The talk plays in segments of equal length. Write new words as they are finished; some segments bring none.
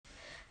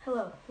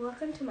Hello,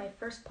 welcome to my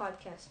first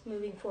podcast,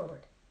 Moving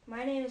Forward.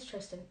 My name is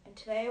Tristan, and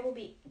today I will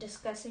be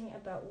discussing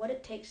about what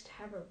it takes to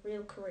have a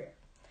real career.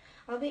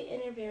 I'll be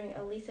interviewing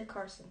Aletha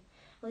Carson.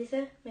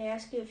 Aletha, may I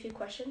ask you a few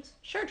questions?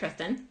 Sure,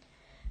 Tristan.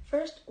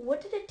 First,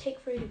 what did it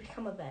take for you to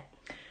become a vet?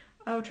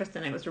 Oh,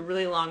 Tristan, it was a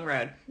really long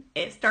road.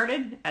 It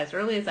started as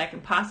early as I can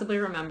possibly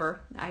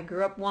remember. I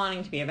grew up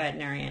wanting to be a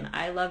veterinarian.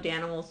 I loved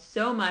animals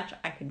so much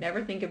I could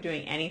never think of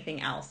doing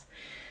anything else.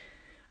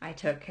 I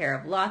took care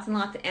of lots and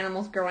lots of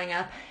animals growing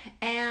up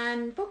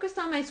and focused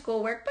on my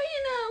schoolwork, but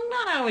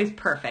not always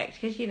perfect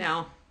because,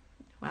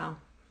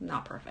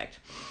 not perfect.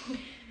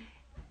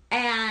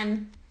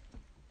 And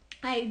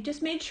I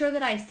just made sure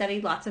that I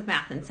studied lots of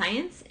math and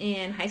science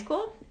in high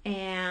school.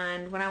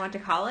 And when I went to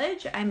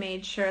college, I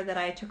made sure that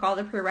I took all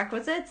the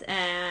prerequisites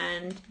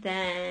and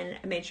then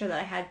I made sure that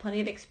I had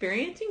plenty of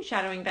experience in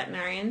shadowing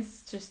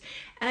veterinarians.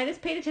 And I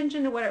just paid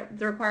attention to what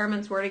the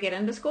requirements were to get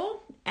into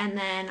school. And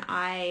then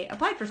I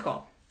applied for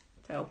school.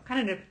 So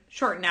kind of to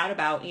shorten out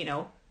about, 20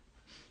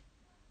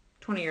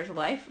 years of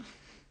life.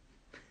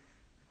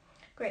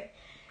 Great.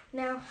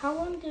 Now, how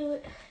long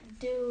do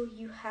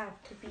you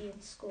have to be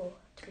in school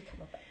to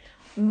become a vet?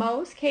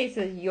 Most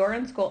cases, you're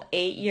in school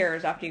 8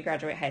 years after you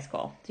graduate high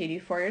school. So you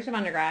do 4 years of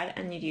undergrad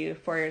and you do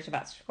 4 years of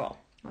vet school.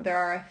 There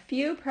are a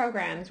few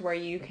programs where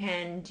you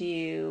can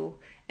do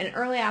an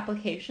early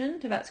application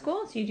to vet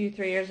school. So you do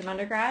 3 years of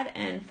undergrad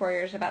and 4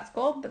 years of vet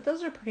school, but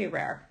those are pretty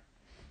rare.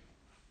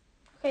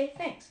 Okay,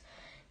 thanks.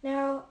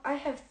 Now, I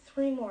have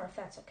 3 more if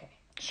that's okay.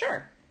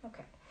 Sure.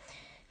 Okay.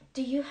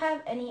 Do you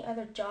have any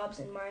other jobs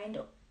in mind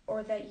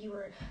or that you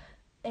were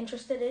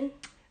interested in?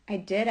 I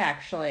did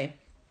actually.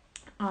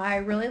 I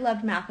really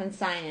loved math and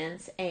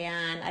science,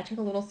 and I took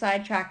a little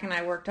sidetrack and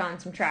I worked on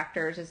some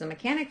tractors as a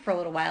mechanic for a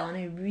little while, and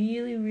I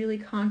really, really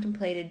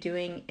contemplated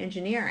doing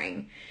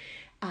engineering.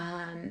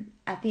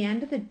 At the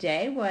end of the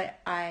day, what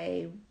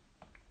I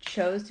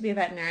chose to be a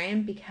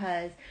veterinarian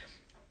because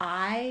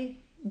I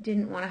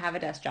didn't want to have a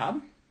desk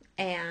job,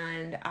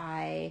 and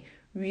I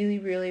really,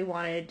 really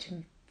wanted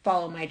to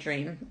follow my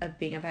dream of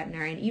being a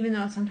veterinarian, even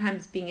though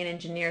sometimes being an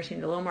engineer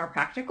seemed a little more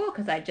practical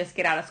because I'd just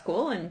get out of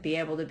school and be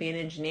able to be an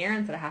engineer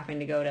instead of having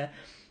to go to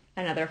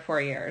another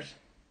 4 years.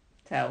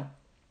 So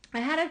I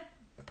had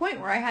a point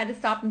where I had to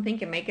stop and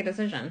think and make a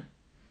decision.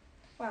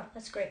 Wow,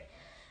 that's great.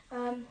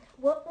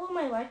 What will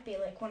my life be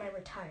like when I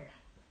retire?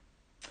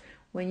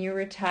 When you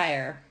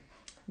retire,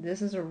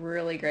 this is a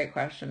really great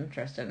question,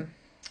 Tristan.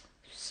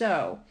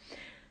 So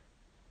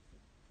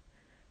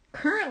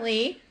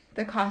currently,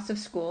 the cost of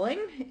schooling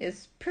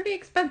is pretty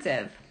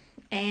expensive.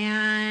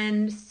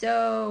 And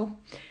so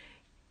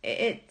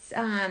it's,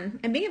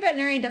 and being a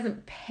veterinarian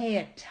doesn't pay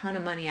a ton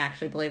of money,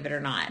 actually, believe it or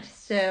not.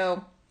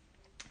 So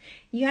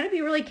you got to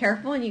be really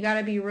careful and you got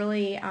to be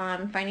really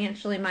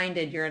financially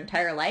minded your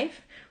entire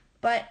life.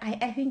 But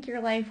I think your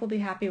life will be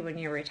happy when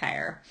you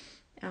retire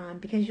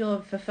because you'll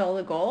have fulfilled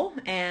the goal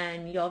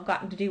and you'll have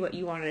gotten to do what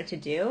you wanted to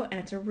do. And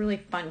it's a really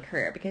fun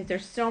career because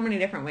there's so many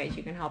different ways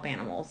you can help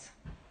animals.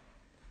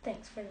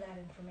 Thanks for that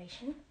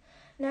information.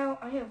 Now,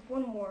 I have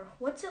one more.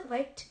 What's it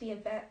like to be a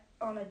vet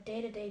on a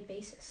day-to-day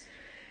basis?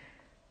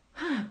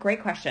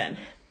 Great question.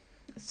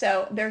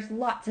 So there's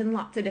lots and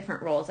lots of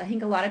different roles. I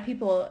think a lot of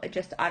people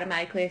just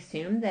automatically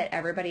assume that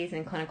everybody's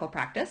in clinical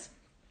practice.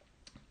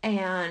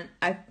 And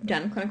I've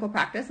done clinical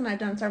practice and I've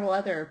done several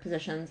other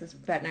positions as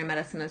veterinary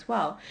medicine as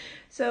well.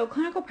 So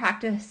clinical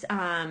practice,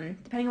 depending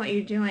on what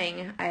you're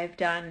doing, I've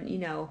done,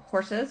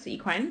 horses,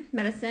 equine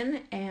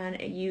medicine, and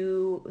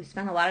you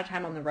spend a lot of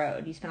time on the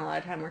road. You spend a lot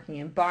of time working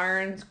in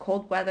barns,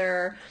 cold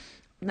weather,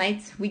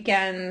 nights,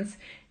 weekends.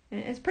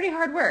 It's pretty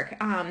hard work.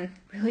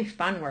 Really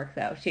fun work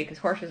though, too, because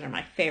horses are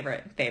my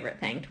favorite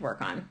thing to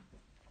work on.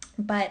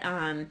 But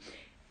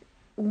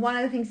one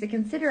of the things to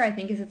consider, I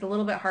think, is it's a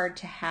little bit hard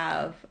to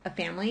have a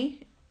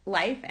family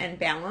life and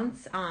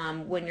balance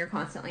when you're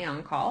constantly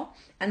on call.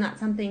 And that's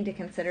something to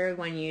consider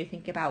when you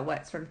think about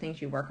what sort of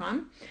things you work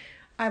on.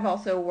 I've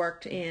also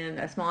worked in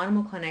a small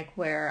animal clinic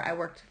where I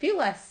worked a few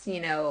less,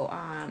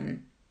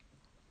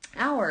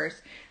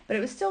 hours, but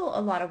it was still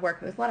a lot of work.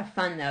 It was a lot of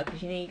fun though,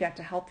 because you got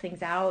to help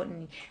things out,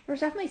 and there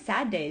was definitely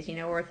sad days,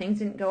 where things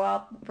didn't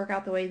work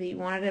out the way that you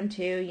wanted them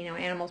to.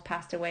 Animals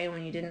passed away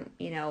when you didn't,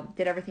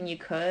 did everything you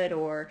could,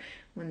 or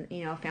when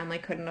a family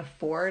couldn't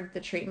afford the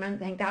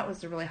treatment. I think that was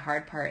the really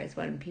hard part, is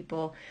when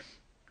people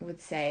would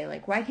say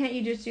like, "Why can't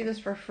you just do this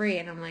for free?"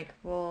 And I'm like,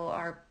 "Well,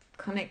 our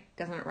clinic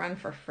doesn't run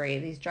for free.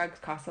 These drugs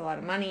cost a lot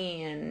of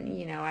money,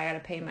 and I got to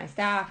pay my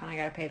staff, and I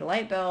got to pay the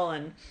light bill,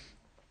 and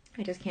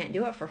I just can't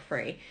do it for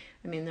free.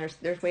 I mean,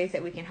 there's ways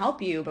that we can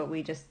help you, but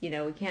we just, we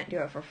can't do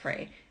it for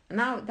free." And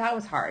that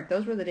was hard.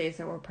 Those were the days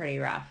that were pretty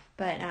rough.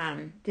 But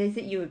days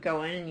that you would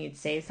go in and you'd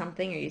save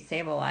something or you'd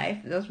save a life,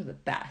 those were the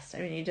best. I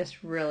mean, you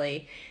just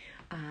really,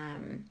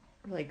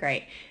 really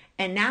great.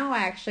 And now I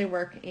actually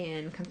work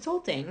in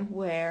consulting,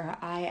 where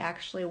I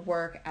actually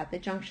work at the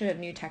junction of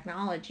new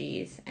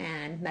technologies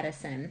and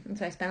medicine. And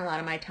so I spend a lot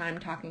of my time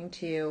talking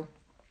to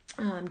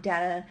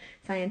data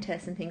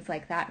scientists and things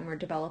like that, and we're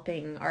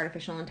developing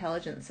artificial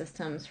intelligence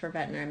systems for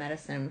veterinary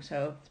medicine.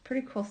 So it's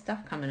pretty cool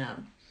stuff coming up.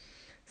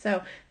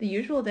 So the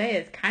usual day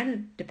is kind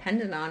of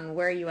dependent on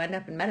where you end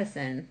up in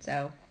medicine.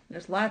 So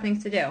there's a lot of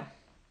things to do.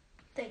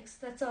 Thanks.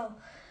 That's all.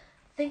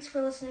 Thanks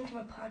for listening to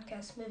my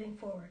podcast, Moving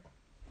Forward.